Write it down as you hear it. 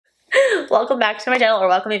Welcome back to my channel, or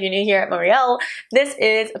welcome if you're new here at Ourielle. This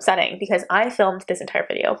is upsetting because I filmed this entire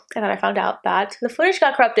video and then I found out that the footage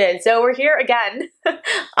got corrupted. So we're here again.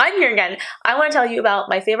 I'm here again. I want to tell you about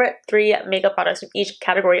my favorite 3 makeup products from each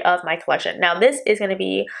category of my collection. Now this is going to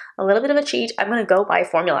be a little bit of a cheat. I'm going to go by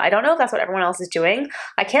formula. I don't know if that's what everyone else is doing.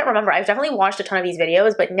 I can't remember. I've definitely watched a ton of these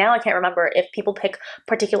videos, but now I can't remember if people pick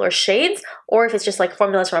particular shades or if it's just like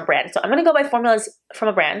formulas from a brand. So I'm going to go by formulas from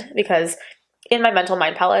a brand because in my mental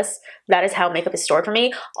mind palace, that is how makeup is stored for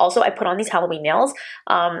me. Also, I put on these Halloween nails.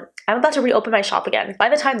 I'm about to reopen my shop again. By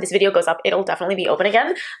the time this video goes up, it'll definitely be open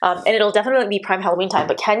again. And it'll definitely be prime Halloween time.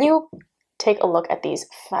 But can you take a look at these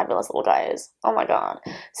fabulous little guys? Oh my god.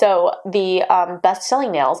 So the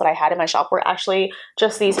best-selling nails that I had in my shop were actually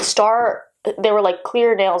just these they were like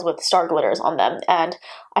clear nails with star glitters on them. And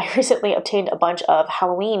I recently obtained a bunch of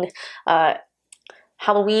Halloween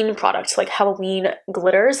products, like Halloween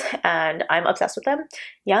glitters, and I'm obsessed with them.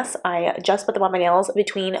 Yes, I just put them on my nails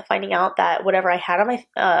between finding out that whatever I had on my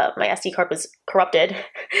my SD card was corrupted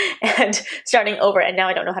and starting over, and now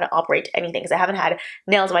I don't know how to operate anything because I haven't had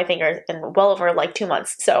nails on my fingers in well over like 2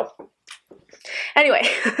 months. So anyway,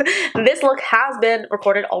 this look has been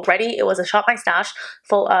recorded already. It was a Shop My Stash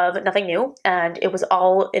full of nothing new, and it was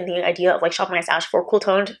all in the idea of like shopping my stash for cool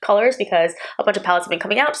toned colors because a bunch of palettes have been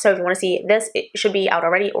coming out. So if you want to see this, it should be out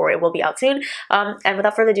already or it will be out soon. And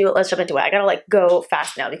without further ado, let's jump into it. I gotta like go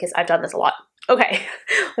fast now because I've done this a lot. Okay,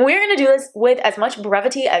 we're going to do this with as much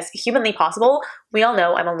brevity as humanly possible. We all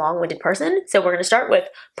know I'm a long-winded person, so we're going to start with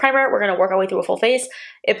primer. We're going to work our way through a full face.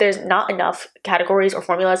 If there's not enough categories or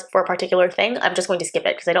formulas for a particular thing, I'm just going to skip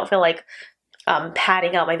it because I don't feel like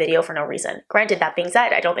padding out my video for no reason. Granted, that being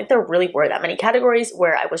said, I don't think there really were that many categories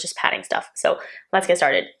where I was just padding stuff. So let's get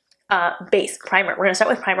started. Base, primer. We're going to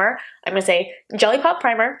start with primer. I'm going to say Jelly Pop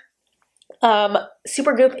Primer,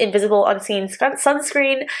 Supergoop Invisible Unseen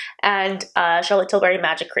Sunscreen, and Charlotte Tilbury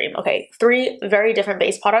Magic Cream. Okay, 3 very different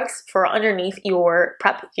base products for underneath your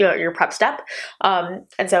prep step.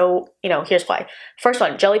 And so, you know, here's why. First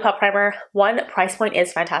one, Jelly Pop Primer. One, price point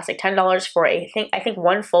is fantastic. $10 for I think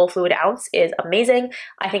 1 full fluid ounce is amazing.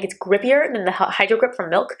 I think it's grippier than the Hydro Grip from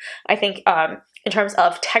Milk. I think in terms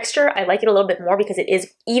of texture, I like it a little bit more because it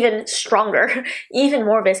is even stronger, even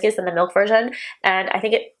more viscous than the Milk version, and I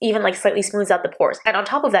think it even like slightly smooths out the pores. And on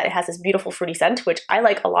top of that, it has this beautiful fruity scent, which I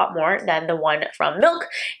like a lot more than the one from Milk,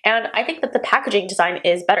 and I think that the packaging design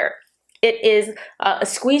is better. It is a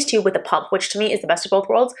squeeze tube with a pump, which to me is the best of both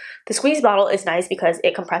worlds. The squeeze bottle is nice because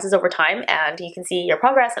it compresses over time and you can see your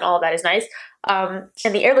progress and all of that is nice. And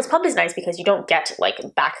the airless pump is nice because you don't get like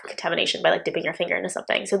back contamination by like dipping your finger into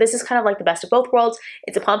something. So this is kind of like the best of both worlds.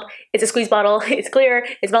 It's a pump, it's a squeeze bottle, it's clear,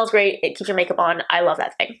 it smells great, it keeps your makeup on. I love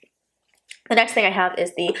that thing. The next thing I have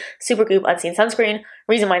is the Supergoop Unseen Sunscreen.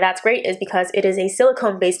 Reason why that's great is because it is a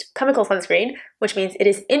silicone-based chemical sunscreen, which means it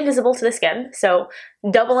is invisible to the skin, so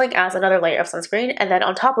doubling as another layer of sunscreen. And then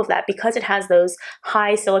on top of that, because it has those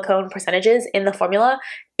high silicone percentages in the formula,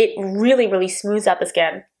 it really, really smooths out the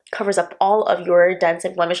skin, covers up all of your dents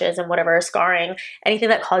and blemishes and whatever, scarring, anything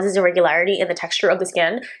that causes irregularity in the texture of the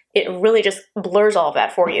skin. It really just blurs all of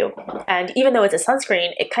that for you. And even though it's a sunscreen,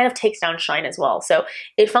 it kind of takes down shine as well. So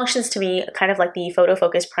it functions to me kind of like the Photo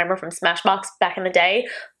Focus primer from Smashbox back in the day,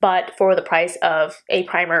 but for the price of a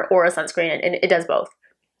primer or a sunscreen, and it does both.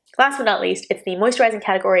 Last but not least, it's the moisturizing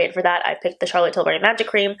category, and for that I picked the Charlotte Tilbury Magic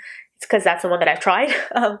Cream. It's because that's the one that I've tried,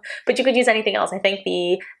 but you could use anything else. I think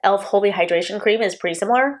the e.l.f. Holy Hydration Cream is pretty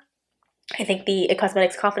similar. I think the IT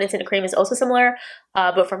Cosmetics Confidence in a Cream is also similar,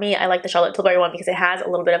 but for me, I like the Charlotte Tilbury one because it has a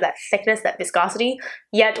little bit of that thickness, that viscosity,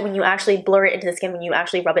 yet when you actually blur it into the skin, when you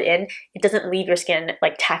actually rub it in, it doesn't leave your skin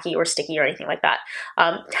like tacky or sticky or anything like that.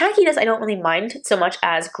 Tackiness I don't really mind so much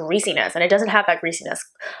as greasiness, and it doesn't have that greasiness.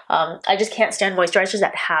 I just can't stand moisturizers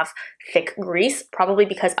that have thick grease, probably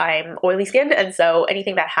because I'm oily skinned, and so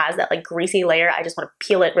anything that has that like greasy layer, I just want to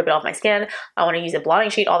peel it, rip it off my skin. I want to use a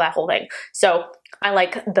blotting sheet, all that whole thing. So I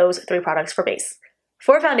like those 3 products for base.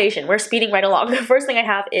 For foundation, we're speeding right along. The first thing I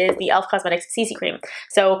have is the e.l.f. Cosmetics CC Cream.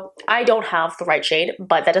 So I don't have the right shade,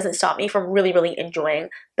 but that doesn't stop me from really, really enjoying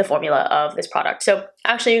the formula of this product. So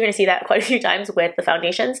actually you're going to see that quite a few times with the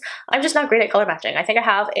foundations. I'm just not great at color matching. I think I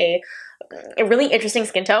have a really interesting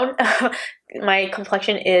skin tone. My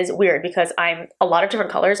complexion is weird because I'm a lot of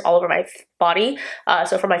different colors all over my body.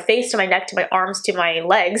 So from my face to my neck to my arms to my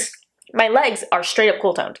legs are straight up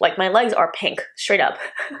cool toned. Like my legs are pink, straight up.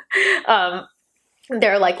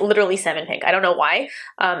 they're like literally salmon pink. I don't know why.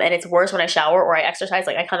 And it's worse when I shower or I exercise.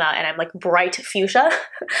 Like I come out and I'm like bright fuchsia.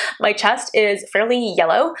 My chest is fairly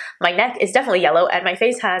yellow. My neck is definitely yellow, and my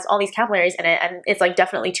face has all these capillaries in it, and it's like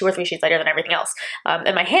definitely 2 or 3 shades lighter than everything else.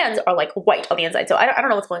 And my hands are like white on the inside. So I don't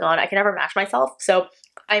know what's going on. I can never match myself. So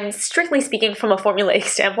I'm strictly speaking from a formulaic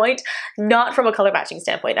standpoint, not from a color matching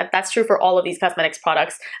standpoint. That's true for all of these cosmetics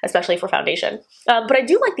products, especially for foundation. But I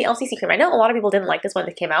do like the LCC cream. I know a lot of people didn't like this when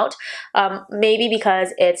it came out. Maybe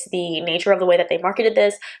because it's the nature of the way that they marketed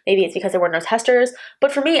this. Maybe it's because there were no testers.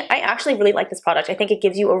 But for me, I actually really like this product. I think it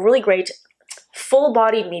gives you a really great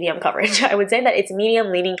full-bodied medium coverage. I would say that it's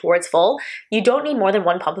medium leaning towards full. You don't need more than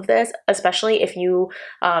 1 pump of this, especially if you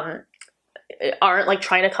aren't like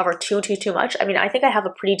trying to cover too much. I mean, I think I have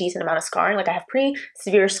a pretty decent amount of scarring. Like I have pretty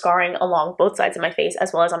severe scarring along both sides of my face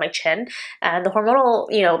as well as on my chin. And the hormonal,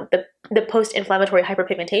 you know, the post-inflammatory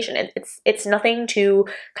hyperpigmentation, it's nothing to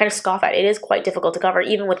kind of scoff at. It is quite difficult to cover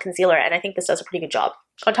even with concealer, and I think this does a pretty good job.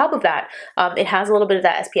 On top of that, it has a little bit of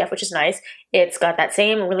that SPF, which is nice. It's got that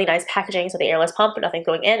same really nice packaging, so the airless pump, nothing's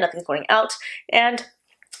going in, nothing's going out, and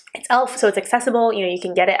it's e.l.f., so it's accessible. You know, you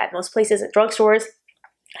can get it at most places, at drugstores.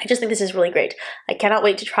 I just think this is really great. I cannot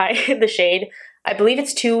wait to try the shade. I believe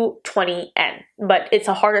it's 220N, but it's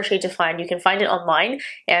a harder shade to find. You can find it online,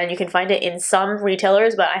 and you can find it in some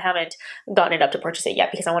retailers, but I haven't gotten it up to purchase it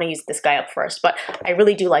yet because I want to use this guy up first. But I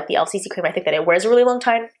really do like the LCC cream. I think that it wears a really long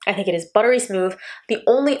time. I think it is buttery smooth. The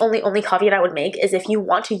only caveat I would make is if you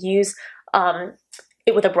want to use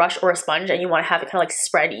it with a brush or a sponge and you want to have it kind of like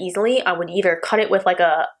spread easily, I would either cut it with like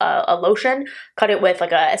a lotion, cut it with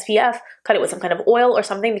like a SPF, cut it with some kind of oil or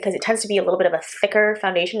something, because it tends to be a little bit of a thicker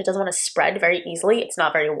foundation. It doesn't want to spread very easily. It's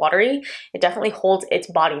not very watery. It definitely holds its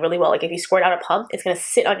body really well. Like if you squirt out a pump, it's going to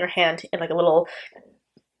sit on your hand in like a little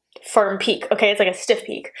firm peak. Okay, it's like a stiff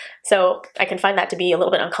peak. So I can find that to be a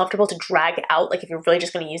little bit uncomfortable to drag out, like if you're really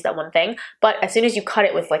just going to use that one thing. But as soon as you cut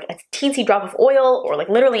it with like a teensy drop of oil or like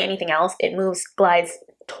literally anything else, it moves, glides,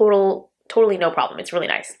 totally no problem. It's really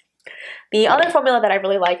nice. The other formula that I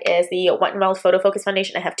really like is the Wet n Wild Photo Focus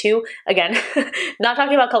Foundation. I have 2. Again, not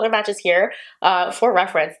talking about color matches here. For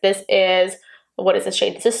reference, this is, what is this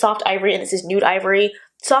shade? This is Soft Ivory and this is Nude Ivory.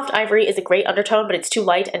 Soft Ivory is a great undertone, but it's too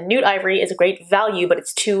light, and Nude Ivory is a great value, but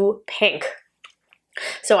it's too pink.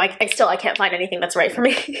 So I can't find anything that's right for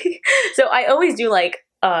me. So I always do like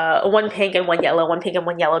 1 pink and 1 yellow, 1 pink and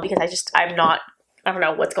 1 yellow, because I don't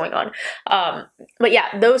know what's going on. But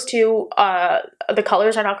yeah, those 2, the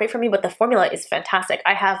colors are not great for me, but the formula is fantastic.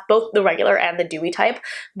 I have both the regular and the dewy type.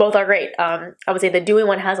 Both are great. I would say the dewy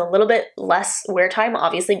one has a little bit less wear time,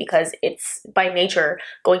 obviously, because it's by nature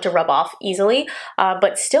going to rub off easily.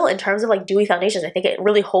 But still, in terms of like dewy foundations, I think it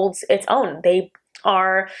really holds its own. They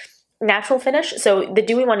are natural finish. So the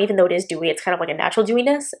dewy one, even though it is dewy, it's kind of like a natural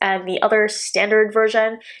dewiness. And the other standard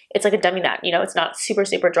version, it's like a demi matte. You know, it's not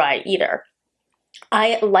super dry either.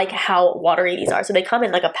 I like how watery these are. So they come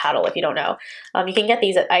in like a paddle, if you don't know. You can get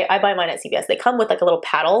these, I buy mine at CVS. They come with like a little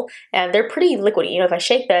paddle, and they're pretty liquidy. You know, if I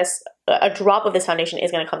shake this, a drop of this foundation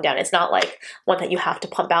is going to come down. It's not like one that you have to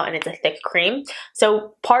pump out and it's a thick cream.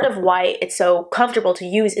 So part of why it's so comfortable to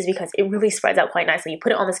use is because it really spreads out quite nicely. You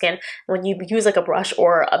put it on the skin, when you use like a brush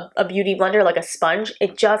or a beauty blender, like a sponge,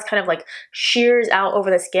 it just kind of like shears out over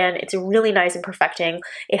the skin. It's really nice and perfecting.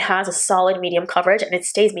 It has a solid medium coverage, and it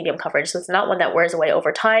stays medium coverage. So it's not one that wears away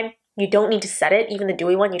over time. You don't need to set it. Even the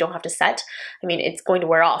dewy one, you don't have to set. I mean, it's going to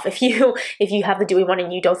wear off if you have the dewy one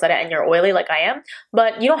and you don't set it and you're oily like I am,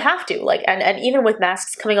 but you don't have to. Like, and even with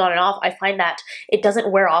masks coming on and off, I find that it doesn't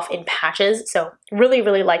wear off in patches. So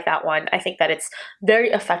really like that one. I think that it's very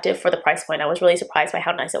effective for the price point. I was really surprised by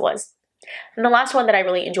how nice it was. And the last one that I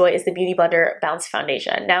really enjoy is the Beauty Blender Bounce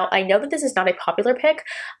Foundation. Now, I know that this is not a popular pick.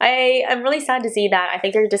 I am really sad to see that. I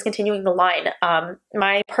think they're discontinuing the line.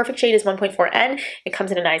 My perfect shade is 1.4N. It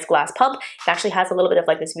comes in a nice glass pump. It actually has a little bit of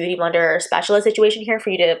like this Beauty Blender spatula situation here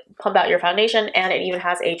for you to pump out your foundation, and it even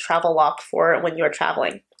has a travel lock for when you're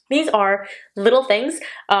traveling. These are little things.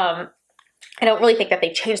 I don't really think that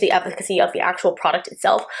they change the efficacy of the actual product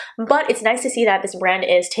itself, but it's nice to see that this brand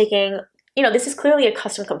is taking, you know, this is clearly a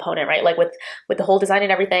custom component, right? Like with the whole design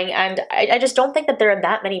and everything. And I just don't think that there are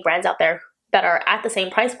that many brands out there that are at the same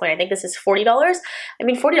price point. I think this is $40. I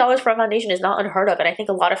mean, $40 for a foundation is not unheard of. And I think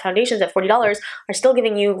a lot of foundations at $40 are still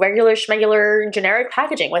giving you regular schmegular generic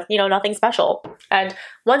packaging with, you know, nothing special. And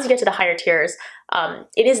once you get to the higher tiers,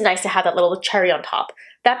 it is nice to have that little cherry on top.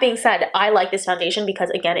 That being said, I like this foundation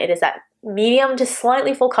because, again, it is that medium to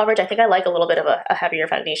slightly full coverage. I think I like a little bit of a heavier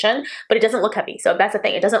foundation, but it doesn't look heavy. So that's the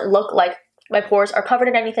thing. It doesn't look like my pores are covered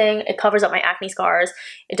in anything. It covers up my acne scars.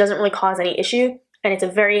 It doesn't really cause any issue. and it's a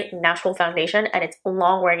very natural foundation, and it's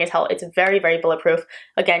long wearing as hell. It's very, very bulletproof.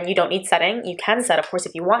 Again, you don't need setting. You can set, of course,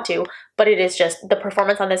 if you want to, but it is just, the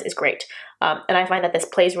performance on this is great. And I find that this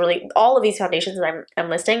plays really, all of these foundations that I'm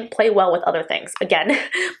listing play well with other things. Again,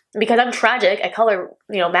 because I'm tragic at color,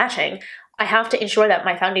 matching, I have to ensure that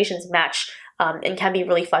my foundations match and can be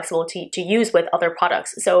really flexible to use with other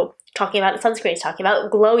products. So talking about sunscreens, talking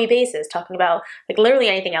about glowy bases, talking about like literally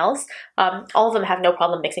anything else, all of them have no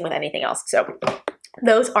problem mixing with anything else. So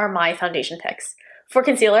those are my foundation picks. For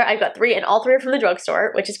concealer, I've got 3, and all 3 are from the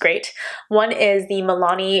drugstore, which is great. One is the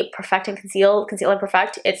Milani Perfect and Conceal and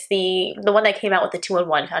Perfect. It's the one that came out with the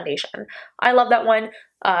 2-in-1 foundation. I love that one.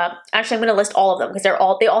 Actually, I'm going to list all of them because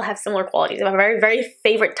they all have similar qualities. I have a very, very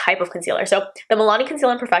favorite type of concealer. So the Milani Conceal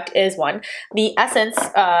and Perfect is one. The Essence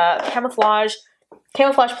Camouflage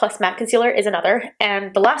Plus Matte Concealer is another.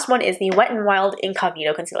 And the last one is the Wet n Wild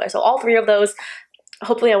Incognito Concealer. So all 3 of those,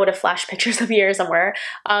 hopefully I would have flashed pictures of here somewhere.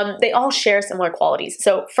 They all share similar qualities.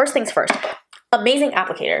 So first things first, amazing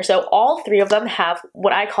applicator. So all 3 of them have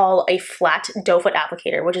what I call a flat doe foot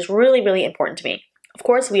applicator, which is really, really important to me. Of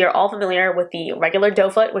course, we are all familiar with the regular doe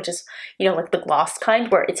foot, which is, like the gloss kind,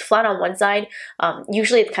 where it's flat on one side.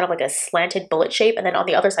 Usually it's kind of like a slanted bullet shape, and then on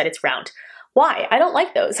the other side it's round. Why? I don't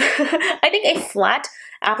like those. I think a flat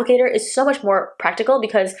applicator is so much more practical,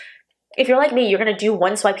 because if you're like me, you're going to do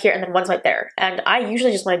one swipe here and then one swipe there. And I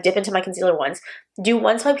usually just want to dip into my concealer once, do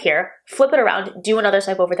one swipe here, flip it around, do another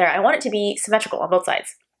swipe over there. I want it to be symmetrical on both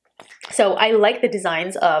sides. So I like the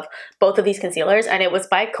designs of both of these concealers, and it was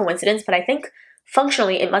by coincidence, but I think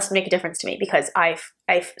functionally it must make a difference to me, because I've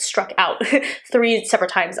struck out 3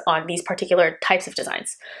 separate times on these particular types of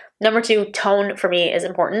designs. Number 2, tone for me is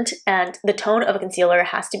important, and the tone of a concealer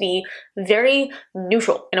has to be very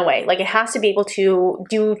neutral in a way. Like, it has to be able to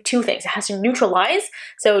do 2 things. It has to neutralize,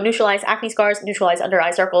 so neutralize acne scars, neutralize under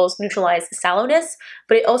eye circles, neutralize sallowness,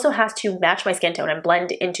 but it also has to match my skin tone and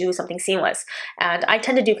blend into something seamless. And I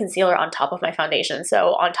tend to do concealer on top of my foundation,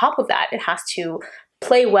 so on top of that, it has to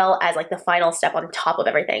play well as like the final step on top of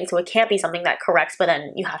everything. So it can't be something that corrects, but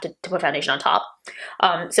then you have to put foundation on top.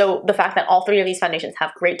 So the fact that all 3 of these foundations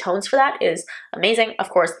have great tones for that is amazing. Of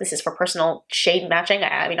course, this is for personal shade matching.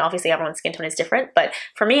 I mean, obviously everyone's skin tone is different, but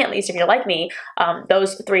for me, at least, if you're like me,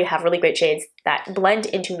 those 3 have really great shades that blend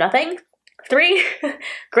into nothing. 3,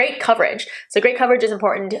 great coverage. So great coverage is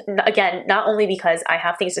important, again, not only because I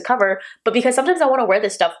have things to cover, but because sometimes I want to wear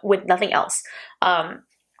this stuff with nothing else.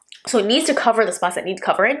 So it needs to cover the spots that need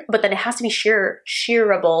covering, but then it has to be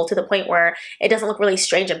shearable to the point where it doesn't look really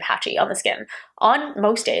strange and patchy on the skin. On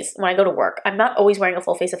most days when I go to work, I'm not always wearing a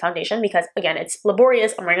full face of foundation because, again, it's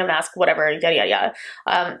laborious. I'm wearing a mask, whatever, yada, yada,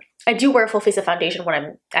 yada. I do wear a full face of foundation when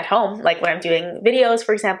I'm at home, like when I'm doing videos,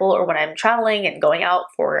 for example, or when I'm traveling and going out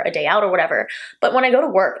for a day out or whatever. But when I go to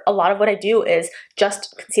work, a lot of what I do is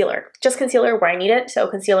just concealer where I need it. So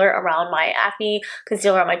concealer around my acne,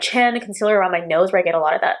 concealer on my chin, concealer around my nose where I get a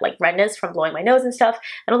lot of that like redness from blowing my nose and stuff,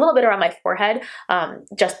 and a little bit around my forehead,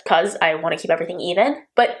 just because I want to keep everything even.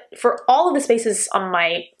 But for all of the spaces on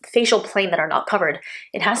my facial plane that are not covered,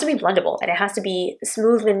 it has to be blendable, and it has to be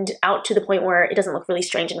smoothened out to the point where it doesn't look really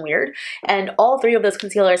strange and weird. And all 3 of those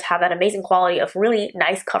concealers have that amazing quality of really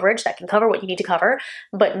nice coverage that can cover what you need to cover,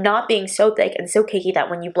 but not being so thick and so cakey that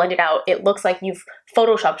when you blend it out, it looks like you've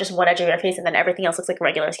photoshopped just one edge of your face and then everything else looks like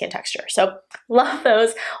regular skin texture. So love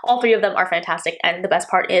those. All 3 of them are fantastic, and the best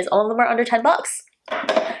part is all of them are under 10 bucks.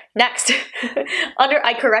 Next, under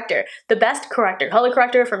eye corrector. The best corrector, color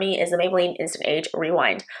corrector for me is the Maybelline Instant Age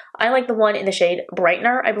Rewind. I like the one in the shade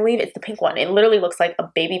Brightener. I believe it's the pink one. It literally looks like a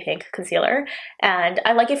baby pink concealer, and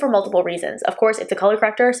I like it for multiple reasons. Of course, it's a color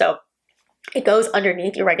corrector, so it goes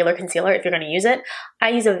underneath your regular concealer if you're going to use it. I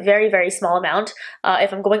use a very, very small amount.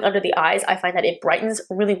 If I'm going under the eyes, I find that it brightens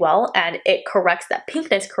really well, and it corrects that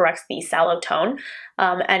pinkness, corrects the sallow tone.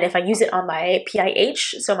 And if I use it on my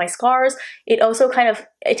PIH, so my scars, it also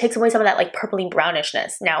it takes away some of that like purpley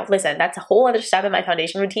brownishness. Now, listen, that's a whole other step in my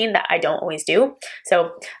foundation routine that I don't always do.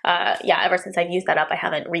 So yeah, ever since I've used that up, I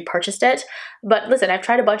haven't repurchased it. But listen, I've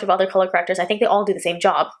tried a bunch of other color correctors. I think they all do the same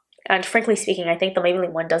job. And frankly speaking, I think the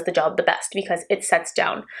Maybelline one does the job the best because it sets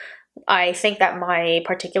down. I think that my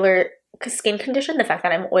particular skin condition, the fact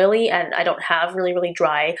that I'm oily and I don't have really, really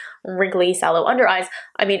dry, wrinkly, sallow under eyes,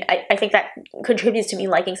 I mean, I think that contributes to me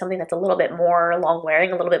liking something that's a little bit more long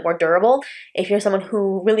wearing, a little bit more durable. If you're someone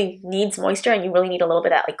who really needs moisture and you really need a little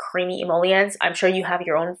bit of that like creamy emollients, I'm sure you have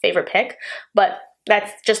your own favorite pick, but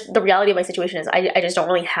that's just the reality of my situation is I just don't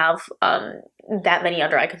really have that many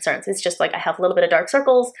under eye concerns. It's just like I have a little bit of dark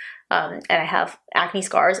circles and I have acne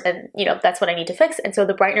scars, and you know, that's what I need to fix. And so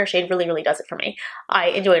the brightener shade really, really does it for me. I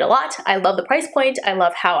enjoy it a lot. I love the price point. I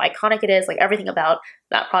love how iconic it is. Like everything about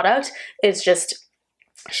that product is just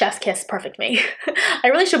chef's kiss, perfect me. I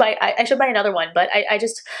really should buy, I should buy another one, but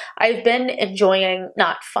I've been enjoying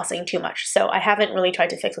not fussing too much. So I haven't really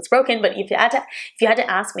tried to fix what's broken, but if you had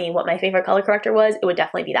to ask me what my favorite color corrector was, it would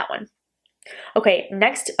definitely be that one. Okay,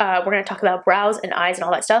 next we're going to talk about brows and eyes and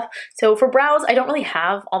all that stuff. So for brows, I don't really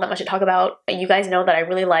have all that much to talk about. You guys know that I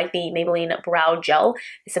really like the Maybelline Brow Gel.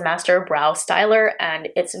 It's a master brow styler and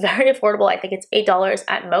it's very affordable. I think it's $8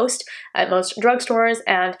 at most drugstores,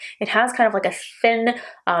 and it has kind of like a thin,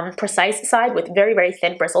 precise side with very, very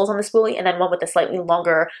thin bristles on the spoolie, and then one with a slightly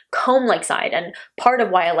longer comb-like side. And part of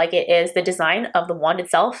why I like it is the design of the wand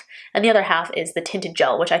itself, and the other half is the tinted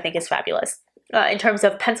gel, which I think is fabulous. In terms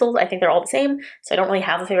of pencils, I think they're all the same, so I don't really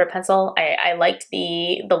have a favorite pencil. I liked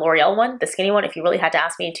the L'Oreal one, the skinny one, if you really had to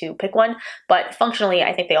ask me to pick one, but functionally,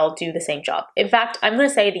 I think they all do the same job. In fact, I'm going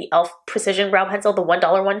to say the e.l.f. Precision Brow Pencil, the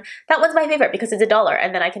 $1 one, that one's my favorite because it's $1,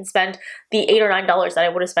 and then I can spend the $8 or $9 that I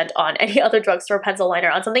would have spent on any other drugstore pencil liner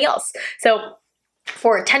on something else. So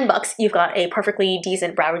for 10 bucks, you've got a perfectly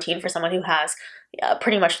decent brow routine for someone who has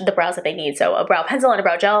pretty much the brows that they need. So a brow pencil and a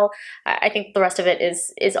brow gel. I think the rest of it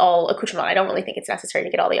is all accoutrement. I don't really think it's necessary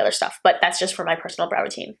to get all the other stuff, but that's just for my personal brow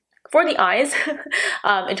routine. For the eyes,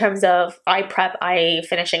 in terms of eye prep, eye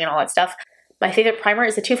finishing, and all that stuff, my favorite primer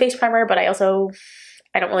is the Too Faced primer, but I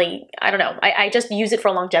don't know. I just use it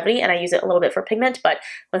for longevity and I use it a little bit for pigment, but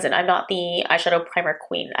listen, I'm not the eyeshadow primer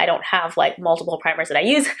queen. I don't have like multiple primers that I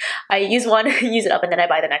use. I use one, use it up, and then I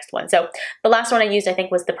buy the next one. So the last one I used, I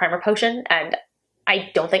think, was the primer potion, and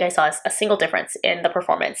I don't think I saw a single difference in the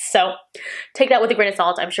performance. So take that with a grain of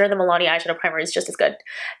salt. I'm sure the Milani eyeshadow primer is just as good.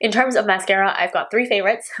 In terms of mascara, I've got 3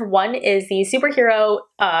 favorites. One is the Superhero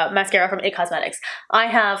mascara from IT Cosmetics. I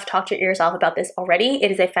have talked your ears off about this already.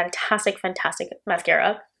 It is a fantastic, fantastic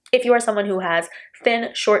mascara. If you are someone who has thin,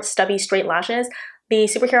 short, stubby, straight lashes, the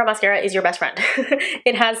Superhero mascara is your best friend.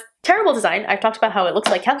 It has terrible design. I've talked about how it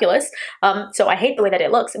looks like calculus, so I hate the way that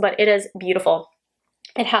it looks, but it is beautiful.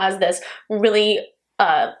 It has this really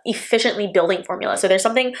efficiently building formula. So there is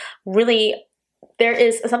something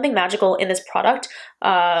magical in this product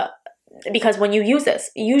because when you use this,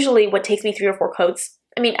 usually what takes me 3 or 4 coats,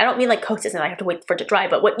 I mean, I don't mean like coats as in I have to wait for it to dry,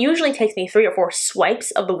 but what usually takes me 3 or 4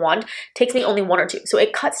 swipes of the wand takes me only 1 or 2. So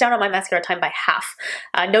it cuts down on my mascara time by half.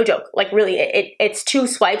 No joke. Like really, it's 2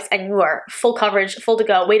 swipes and you are full coverage, full to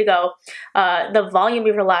go, way to go. The volume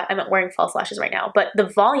of your lash, I'm not wearing false lashes right now, but the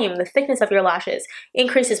volume, the thickness of your lashes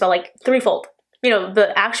increases by like 3-fold. You know,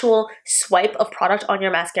 the actual swipe of product on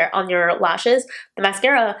your mascara, on your lashes, the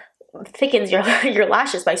mascara thickens your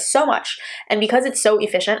lashes by so much, and because it's so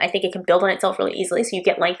efficient, I think it can build on itself really easily, so you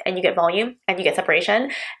get length and you get volume and you get separation,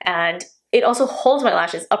 and it also holds my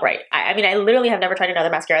lashes upright. I mean, I literally have never tried another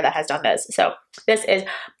mascara that has done this, so this is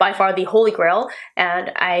by far the holy grail,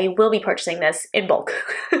 and I will be purchasing this in bulk,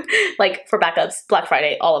 like for backups, Black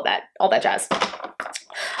Friday, all that jazz.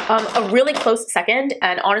 A really close second,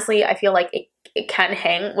 and honestly, I feel like it can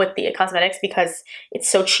hang with the IT Cosmetics because it's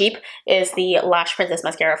so cheap, is the Lash Princess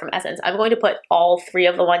mascara from Essence. I'm going to put all 3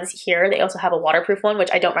 of the ones here. They also have a waterproof one,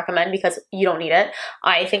 which I don't recommend because you don't need it.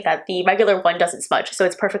 I think that the regular one doesn't smudge, so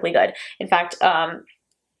it's perfectly good. In fact,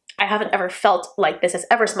 I haven't ever felt like this has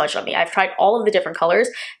ever smudged on me. I've tried all of the different colors,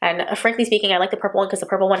 and frankly speaking, I like the purple one because the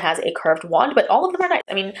purple one has a curved wand, but all of them are nice.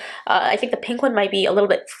 I mean, I think the pink one might be a little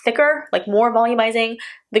bit thicker, like more volumizing.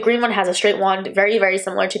 The green one has a straight wand, very, very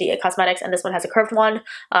similar to the IT Cosmetics, and this one has a curved wand,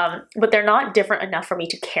 but they're not different enough for me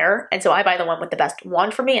to care, and so I buy the one with the best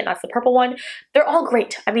wand for me, and that's the purple one. They're all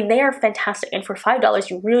great. I mean, they are fantastic, and for $5,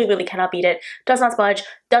 you really, really cannot beat it. Does not smudge,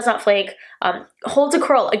 does not flake, holds a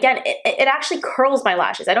curl. Again, it actually curls my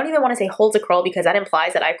lashes. I don't even want to say holds a curl because that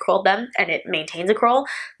implies that I've curled them and it maintains a curl.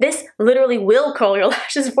 This literally will curl your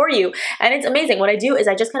lashes for you, and it's amazing. What I do is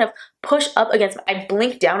I just kind of push up against, I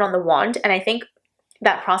blink down on the wand, and I think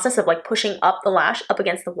that process of like pushing up the lash up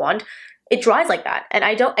against the wand, it dries like that. And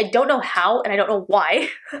I don't know how, and I don't know why,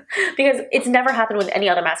 because it's never happened with any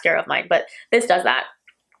other mascara of mine, but this does that.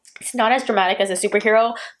 It's not as dramatic as a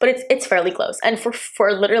Superhero, but it's fairly close. And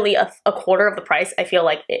for literally a quarter of the price, I feel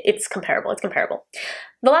like it's comparable. It's comparable.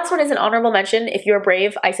 The last one is an honorable mention. If you're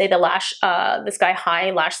brave, I say the Sky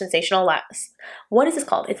High Lash Sensational what is this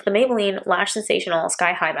called? It's the Maybelline Lash Sensational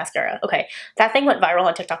Sky High Mascara. Okay, that thing went viral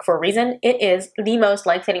on TikTok for a reason. It is the most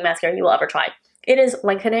lengthening mascara you will ever try. it is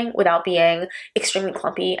lengthening without being extremely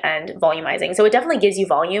clumpy and volumizing. So it definitely gives you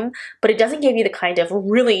volume, but it doesn't give you the kind of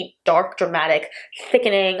really dark, dramatic,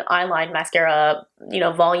 thickening eyeline mascara, you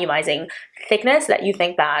know, volumizing thickness that you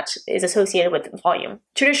think that is associated with volume.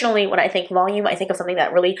 Traditionally, when I think volume, I think of something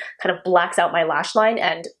that really kind of blacks out my lash line,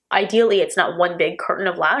 and ideally it's not one big curtain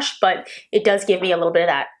of lash, but it does give me a little bit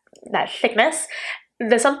of that thickness.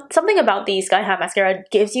 Something about the Sky High mascara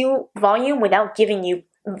gives you volume without giving you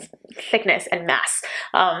thickness and mass.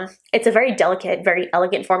 It's a very delicate, very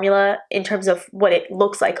elegant formula in terms of what it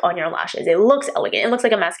looks like on your lashes. It looks elegant. It looks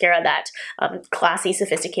like a mascara that classy,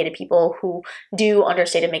 sophisticated people who do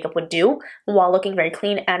understated makeup would do while looking very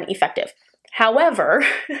clean and effective. However,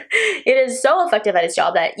 it is so effective at its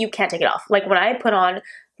job that you can't take it off. Like when I put on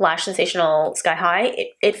Lash Sensational Sky High,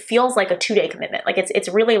 it feels like a 2-day commitment. Like it's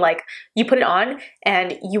really like you put it on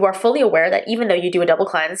and you are fully aware that even though you do a double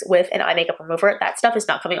cleanse with an eye makeup remover, that stuff is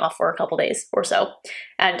not coming off for a couple days or so.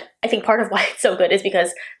 And I think part of why it's so good is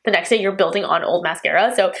because the next day you're building on old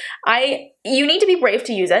mascara. So you need to be brave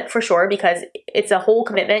to use it for sure, because it's a whole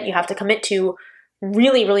commitment. You have to commit to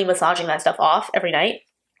really, really massaging that stuff off every night.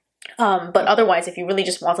 But otherwise, if you really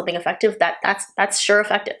just want something effective, that's sure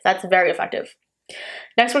effective. That's very effective.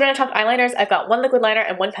 Next, we're going to talk eyeliners. I've got one liquid liner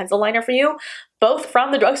and one pencil liner for you, both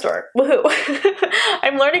from the drugstore. Woohoo!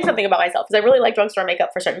 I'm learning something about myself because I really like drugstore makeup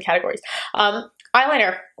for certain categories.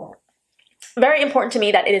 Eyeliner, very important to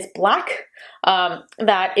me that it is black,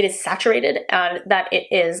 that it is saturated, and that it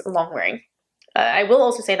is long wearing. I will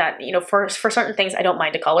also say that, you know, for certain things, I don't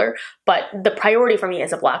mind a color, but the priority for me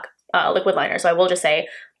is a black liquid liner. So I will just say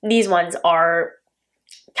these ones are,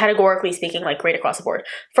 categorically speaking, like great across the board.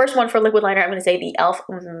 First one for liquid liner, I'm going to say the e.l.f.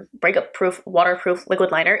 Breakup Proof Waterproof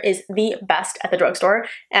Liquid Liner is the best at the drugstore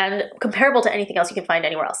and comparable to anything else you can find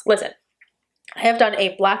anywhere else. Listen, I have done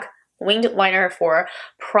a black winged liner for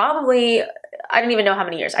probably, I don't even know how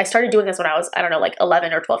many years. I started doing this when I was, I don't know, like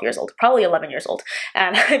 11 or 12 years old, probably 11 years old.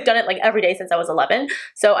 And I've done it like every day since I was 11.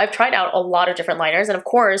 So I've tried out a lot of different liners. And of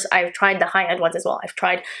course, I've tried the high-end ones as well. I've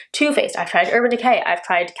tried Too Faced, I've tried Urban Decay, I've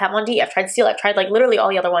tried Kat Von D, I've tried Seal, I've tried like literally all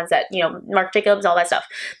the other ones that, you know, Marc Jacobs, all that stuff.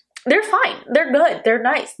 They're fine, they're good, they're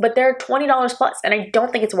nice, but they're $20 plus, and I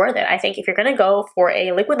don't think it's worth it. I think if you're gonna go for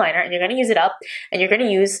a liquid liner and you're gonna use it up, and you're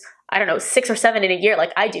gonna use, I don't know, 6 or 7 in a year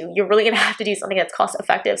like I do, you're really gonna have to do something that's cost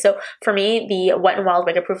effective. So for me, the Wet n Wild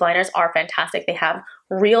Breakup Proof liners are fantastic. They have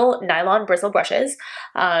real nylon bristle brushes,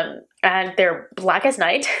 and they're black as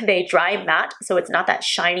night. They dry matte, so it's not that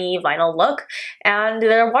shiny vinyl look, and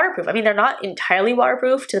they're waterproof. I mean, they're not entirely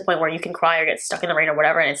waterproof to the point where you can cry or get stuck in the rain or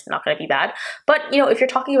whatever, and it's not going to be bad. But, you know, if you're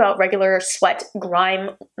talking about regular sweat, grime,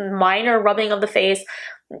 minor rubbing of the face,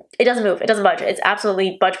 it doesn't move, it doesn't budge. It's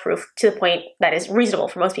absolutely budge proof to the point that is reasonable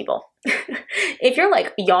for most people. If you're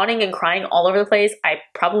like yawning and crying all over the place, I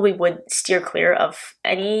probably would steer clear of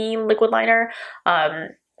any liquid liner.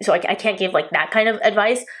 So I can't give like that kind of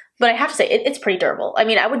advice, but I have to say it's pretty durable. I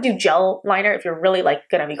mean, I would do gel liner if you're really like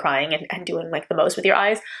gonna be crying and doing like the most with your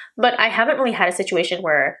eyes, but I haven't really had a situation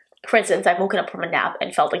where, for instance, I've woken up from a nap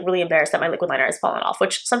and felt like really embarrassed that my liquid liner has fallen off,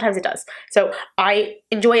 which sometimes it does. So I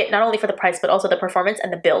enjoy it not only for the price, but also the performance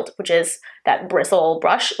and the build, which is that bristle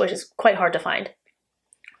brush, which is quite hard to find.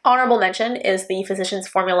 Honorable mention is the Physicians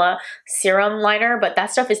Formula Serum Liner, but that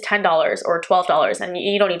stuff is $10 or $12, and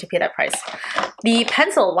you don't need to pay that price. The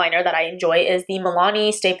pencil liner that I enjoy is the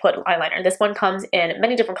Milani Stay Put eyeliner. This one comes in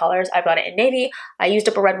many different colors. I've got it in navy, I used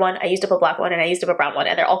up a red one, I used up a black one, and I used up a brown one,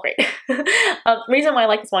 and they're all great. Reason why I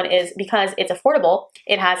like this one is because it's affordable.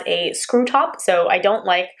 It has a screw top, so I don't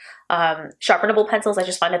like sharpenable pencils. I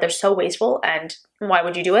just find that they're so wasteful, and why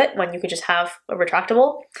would you do it when you could just have a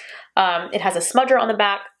retractable? It has a smudger on the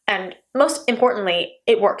back, and most importantly,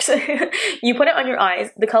 it works. You put it on your eyes,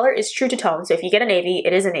 the color is true to tone, so if you get a navy,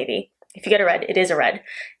 it is a navy. If you get a red, it is a red.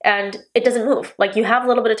 And it doesn't move. Like, you have a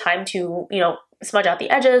little bit of time to, you know, smudge out the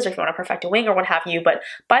edges, or if you want to perfect a wing or what have you, but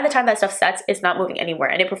by the time that stuff sets, it's not moving anywhere,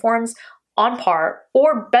 and it performs on par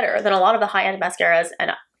or better than a lot of the high-end mascaras,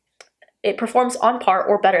 and it performs on par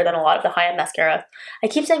or better than a lot of the high-end mascara. I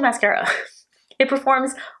keep saying mascara. It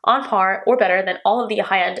performs on par or better than all of the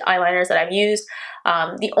high-end eyeliners that I've used.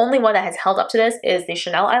 The only one that has held up to this is the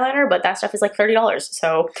Chanel eyeliner, but that stuff is like $30.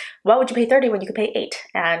 So why would you pay $30 when you could pay $8?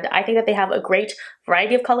 And I think that they have a great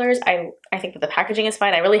variety of colors. I think that the packaging is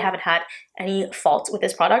fine. I really haven't had any faults with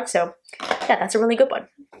this product. So yeah, that's a really good one.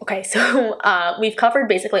 Okay, so we've covered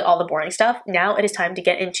basically all the boring stuff. Now it is time to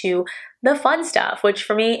get into the fun stuff, which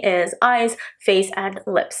for me is eyes, face, and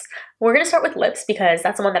lips. We're going to start with lips because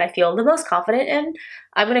that's the one that I feel the most confident in.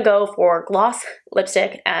 I'm going to go for gloss,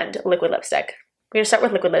 lipstick, and liquid lipstick. We're going to start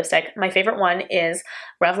with liquid lipstick. My favorite one is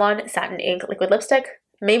Revlon Satin Ink Liquid Lipstick,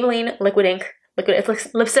 Maybelline Liquid Ink liquid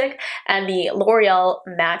lipstick, and the L'Oreal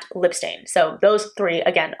matte lip stain. So those three,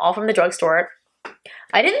 again, all from the drugstore.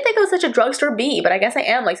 I didn't think I was such a drugstore bee, but I guess I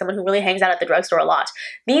am, like someone who really hangs out at the drugstore a lot.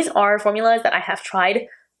 These are formulas that I have tried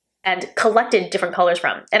and collected different colors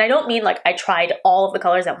from. And I don't mean like I tried all of the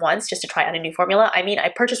colors at once just to try out a new formula. I mean, I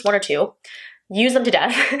purchased one or two, used them to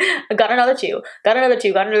death, got another two, got another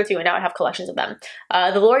two, got another two, and now I have collections of them.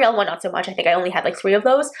 The L'Oreal one, not so much. I think I only had like 3 of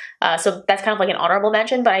those. So that's kind of like an honorable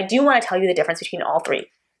mention, but I do want to tell you the difference between all 3.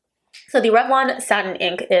 So the Revlon Satin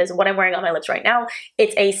Ink is what I'm wearing on my lips right now.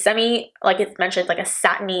 It's a semi, like it's mentioned, like a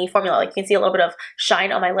satiny formula. Like you can see a little bit of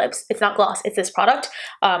shine on my lips. It's not gloss, it's this product,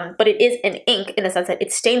 but it is an ink in the sense that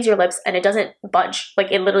it stains your lips and it doesn't budge.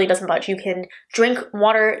 Like it literally doesn't budge. You can drink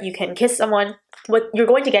water, you can kiss someone. What you're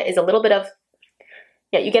going to get is a little bit of,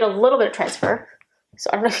 yeah, you get a little bit of transfer. So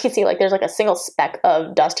I don't know if you can see, like there's like a single speck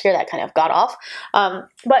of dust here that kind of got off.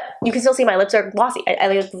 But you can still see my lips are glossy. I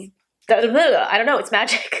don't know, it's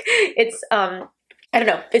magic. It's, I don't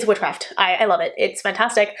know, it's witchcraft. I love it. It's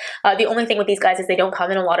fantastic. The only thing with these guys is they don't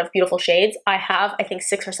come in a lot of beautiful shades. I have, I think,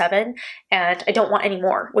 6 or 7, and I don't want any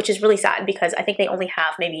more, which is really sad because I think they only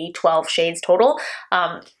have maybe 12 shades total.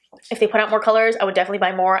 If they put out more colors, I would definitely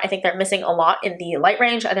buy more. I think they're missing a lot in the light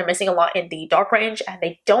range and they're missing a lot in the dark range, and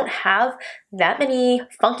they don't have that many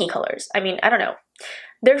funky colors. I mean, I don't know.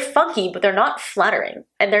 They're funky, but they're not flattering,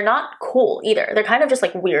 and they're not cool either. They're kind of just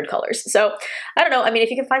like weird colors. So I don't know. I mean,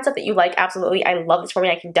 if you can find stuff that you like, absolutely. I love this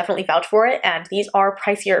formula. I can definitely vouch for it. And these are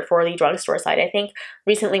pricier for the drugstore side. I think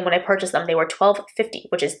recently when I purchased them, they were $12.50,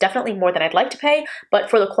 which is definitely more than I'd like to pay. But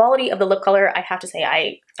for the quality of the lip color, I have to say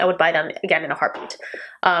I would buy them again in a heartbeat.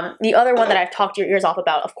 The other one that I've talked your ears off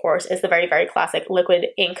about, of course, is the very, very classic liquid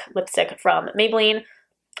ink lipstick from Maybelline.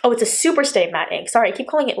 Oh, it's a Superstay matte ink. Sorry, I keep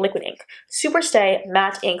calling it liquid ink. Superstay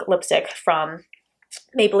matte ink lipstick from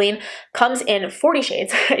Maybelline comes in 40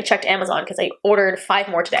 shades. I checked Amazon because I ordered 5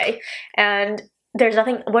 more today. And there's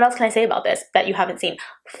nothing, what else can I say about this that you haven't seen?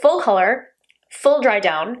 Full color, full dry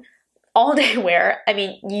down, all day wear. I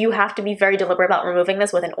mean, you have to be very deliberate about removing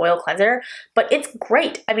this with an oil cleanser, but it's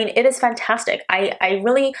great. I mean, it is fantastic.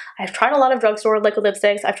 I've tried a lot of drugstore liquid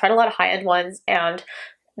lipsticks. I've tried a lot of high-end ones, and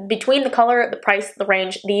between the color, the price, the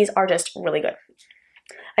range, these are just really good.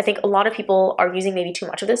 I think a lot of people are using maybe too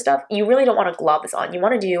much of this stuff. You really don't want to glob this on. You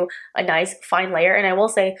want to do a nice fine layer, and I will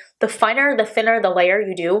say the finer, the thinner the layer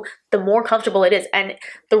you do, the more comfortable it is. And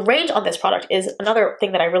the range on this product is another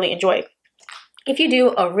thing that I really enjoy. If you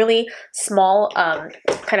do a really small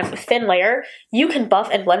kind of thin layer, you can buff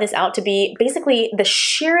and blend this out to be basically the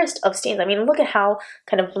sheerest of stains. I mean, look at how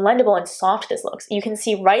kind of blendable and soft this looks. You can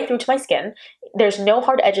see right through to my skin. There's no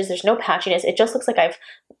hard edges, there's no patchiness. It just looks like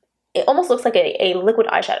it almost looks like a liquid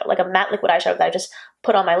eyeshadow, like a matte liquid eyeshadow that I just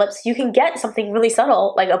put on my lips. You can get something really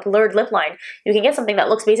subtle, like a blurred lip line. You can get something that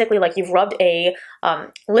looks basically like you've rubbed a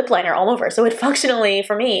lip liner all over. So it functionally,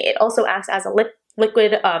 for me, it also acts as a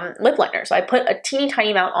liquid lip liner. So I put a teeny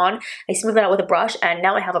tiny amount on, I smooth it out with a brush, and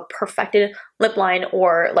now I have a perfected lip line,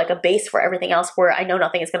 or like a base for everything else where I know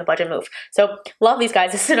nothing is going to budge and move. So love these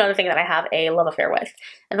guys. This is another thing that I have a love affair with.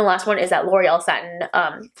 And the last one is that L'Oreal Satin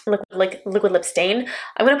liquid lip stain.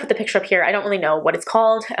 I'm going to put the picture up here. I don't really know what it's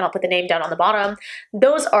called, and I'll put the name down on the bottom.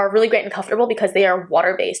 Those are really great and comfortable because they are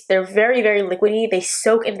water-based. They're very, very liquidy. They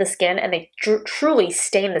soak into the skin, and they truly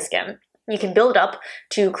stain the skin. You can build it up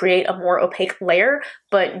to create a more opaque layer,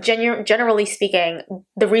 but generally speaking,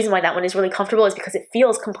 the reason why that one is really comfortable is because it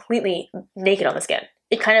feels completely naked on the skin.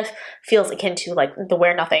 It kind of feels akin to like the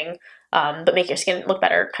wear nothing, but make your skin look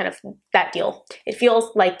better, kind of that deal. It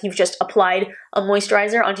feels like you've just applied a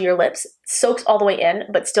moisturizer onto your lips, soaks all the way in,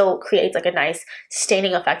 but still creates like a nice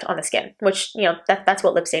staining effect on the skin, which, you know, that's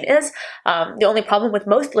what lip stain is. The only problem with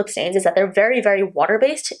most lip stains is that they're very, very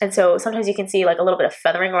water-based, and so sometimes you can see like a little bit of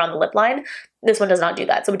feathering around the lip line. This one does not do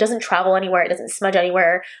that. So it doesn't travel anywhere, it doesn't smudge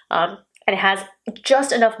anywhere, and it has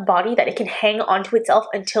just enough body that it can hang onto itself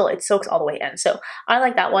until it soaks all the way in. So I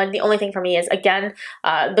like that one. The only thing for me is, again,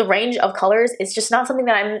 the range of colors is just not something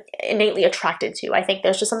that I'm innately attracted to. I think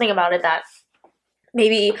there's just something about it that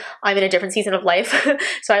maybe I'm in a different season of life.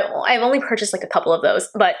 So I've only purchased like a couple of those,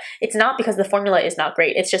 but it's not because the formula is not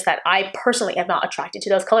great. It's just that I personally am not attracted to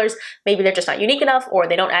those colors. Maybe they're just not unique enough, or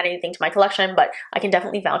they don't add anything to my collection, but I can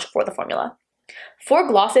definitely vouch for the formula. For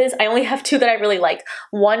glosses, I only have 2 that I really like.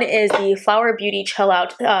 One is the Flower Beauty Chill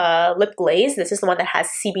Out Lip Glaze. This is the one that has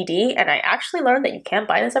CBD, and I actually learned that you can't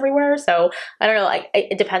buy this everywhere, so I don't know,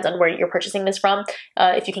 it depends on where you're purchasing this from.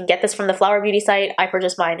 If you can get this from the Flower Beauty site, I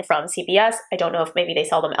purchased mine from CVS. I don't know if maybe they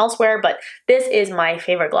sell them elsewhere, but this is my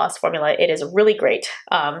favorite gloss formula. It is really great.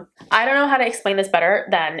 I don't know how to explain this better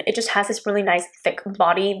than it just has this really nice thick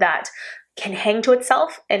body that can hang to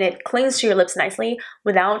itself and it clings to your lips nicely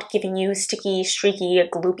without giving you sticky, streaky,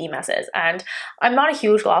 gloopy messes. And I'm not a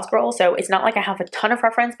huge gloss girl, so it's not like I have a ton of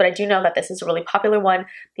preference, but I do know that this is a really popular one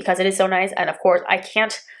because it is so nice. And of course, I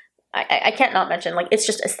can't not mention, like, it's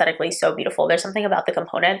just aesthetically so beautiful. There's something about the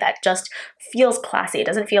component that just feels classy. It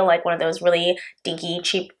doesn't feel like one of those really dinky,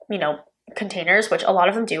 cheap, you know, containers, which a lot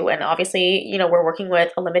of them do. And obviously, you know, we're working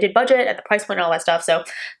with a limited budget and the price point and all that stuff. So,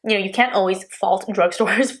 you know, you can't always fault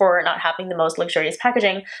drugstores for not having the most luxurious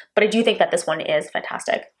packaging, but I do think that this one is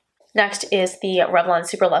fantastic. Next is the Revlon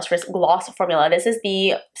Super Lustrous Gloss Formula. This is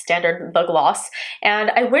the standard, the gloss, and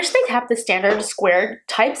I wish they'd have the standard square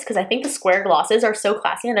types because I think the square glosses are so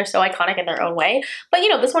classy and they're so iconic in their own way. But you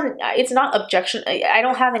know, this one, it's not objection. I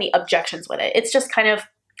don't have any objections with it. It's just kind of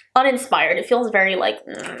uninspired. It feels very like,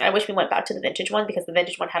 I wish we went back to the vintage one because the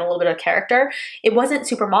vintage one had a little bit of character. It wasn't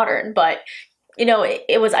super modern, but you know,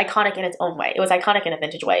 it was iconic in its own way. It was iconic in a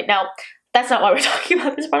vintage way. Now, that's not why we're talking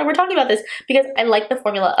about this product. We're talking about this because I like the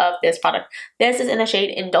formula of this product. This is in the shade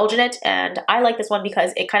Indulgent, and I like this one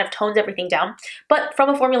because it kind of tones everything down. But from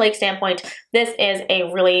a formulaic standpoint, this is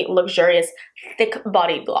a really luxurious,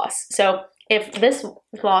 thick-bodied gloss. So if this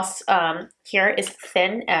gloss here is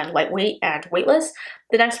thin and lightweight and weightless,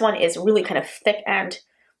 the next one is really kind of thick and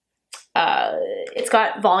it's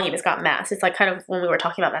got volume, it's got mass. It's like kind of when we were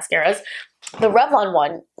talking about mascaras. The Revlon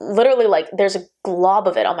one, literally like there's a glob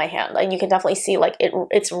of it on my hand and you can definitely see like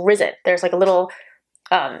it's risen. There's like a little,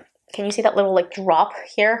 can you see that little like drop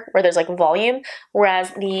here where there's like volume?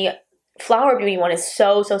 Whereas the Flower Beauty one is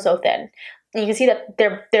so thin. And you can see that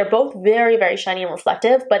they're both very, very shiny and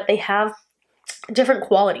reflective, but they have different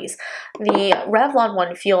qualities. The Revlon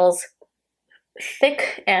one feels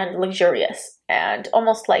thick and luxurious and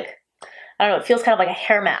almost like, I don't know, it feels kind of like a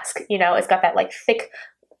hair mask, you know? It's got that like thick,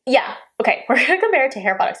 yeah, okay, we're gonna compare it to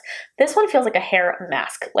hair products. This one feels like a hair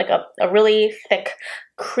mask, like a really thick,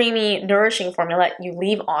 creamy, nourishing formula you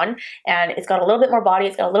leave on, and it's got a little bit more body,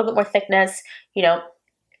 it's got a little bit more thickness, you know?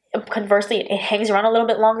 Conversely, it hangs around a little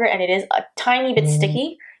bit longer and it is a tiny bit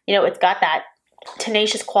sticky. You know, it's got that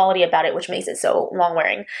tenacious quality about it, which makes it so long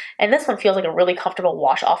wearing. And this one feels like a really comfortable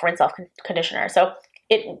wash off rinse off conditioner. So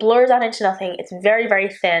it blurs out into nothing. It's very, very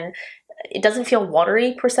thin. It doesn't feel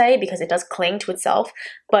watery per se because it does cling to itself,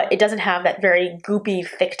 but it doesn't have that very goopy,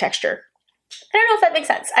 thick texture. I don't know if that makes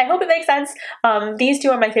sense. I hope it makes sense. These two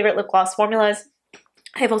are my favorite lip gloss formulas.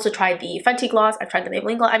 I've also tried the Fenty gloss, I've tried the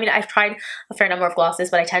Maybelline gloss. I mean, I've tried a fair number of glosses,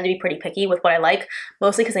 but I tend to be pretty picky with what I like,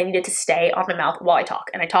 mostly because I need it to stay on my mouth while I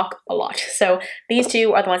talk, and I talk a lot. So these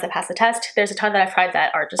two are the ones that pass the test. There's a ton that I've tried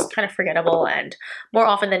that are just kind of forgettable, and more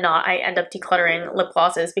often than not, I end up decluttering lip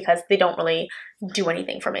glosses because they don't really do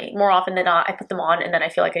anything for me. More often than not, I put them on and then I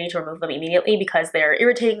feel like I need to remove them immediately because they're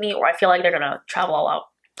irritating me or I feel like they're gonna travel all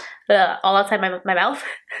outside my mouth.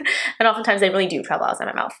 And oftentimes they really do travel outside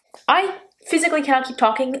my mouth. I physically cannot keep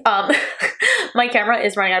talking. My camera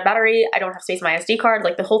is running out of battery. I don't have space on my SD card.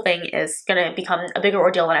 Like the whole thing is gonna become a bigger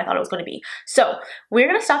ordeal than I thought it was gonna be. So we're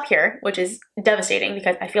gonna stop here, which is devastating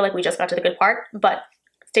because I feel like we just got to the good part, but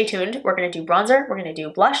stay tuned. We're gonna do bronzer, we're gonna do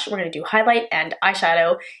blush, we're gonna do highlight and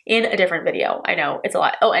eyeshadow in a different video. I know, it's a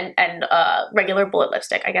lot. Oh, and regular bullet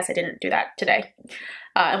lipstick. I guess I didn't do that today.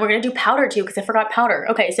 And we're gonna do powder too because I forgot powder.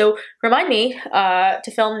 Okay, so remind me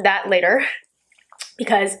to film that later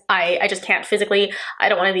because I just can't physically. I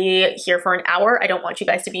don't want to be here for an hour. I don't want you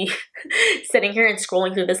guys to be sitting here and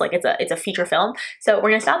scrolling through this like it's a feature film. So we're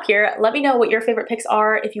gonna stop here. Let me know what your favorite picks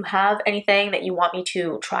are. If you have anything that you want me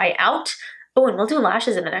to try out. Oh, and we'll do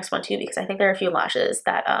lashes in the next one too because I think there are a few lashes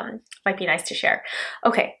that might be nice to share.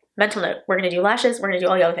 Okay, mental note, we're gonna do lashes, we're gonna do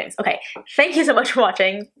all the other things. Okay, thank you so much for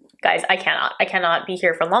watching. Guys, I cannot be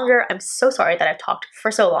here for longer. I'm so sorry that I've talked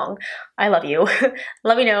for so long. I love you.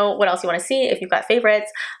 Let me know what else you want to see. If you've got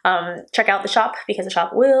favorites, check out the shop because the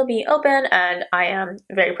shop will be open and I am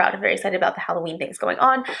very proud and very excited about the Halloween things going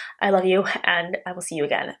on. I love you and I will see you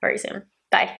again very soon. Bye.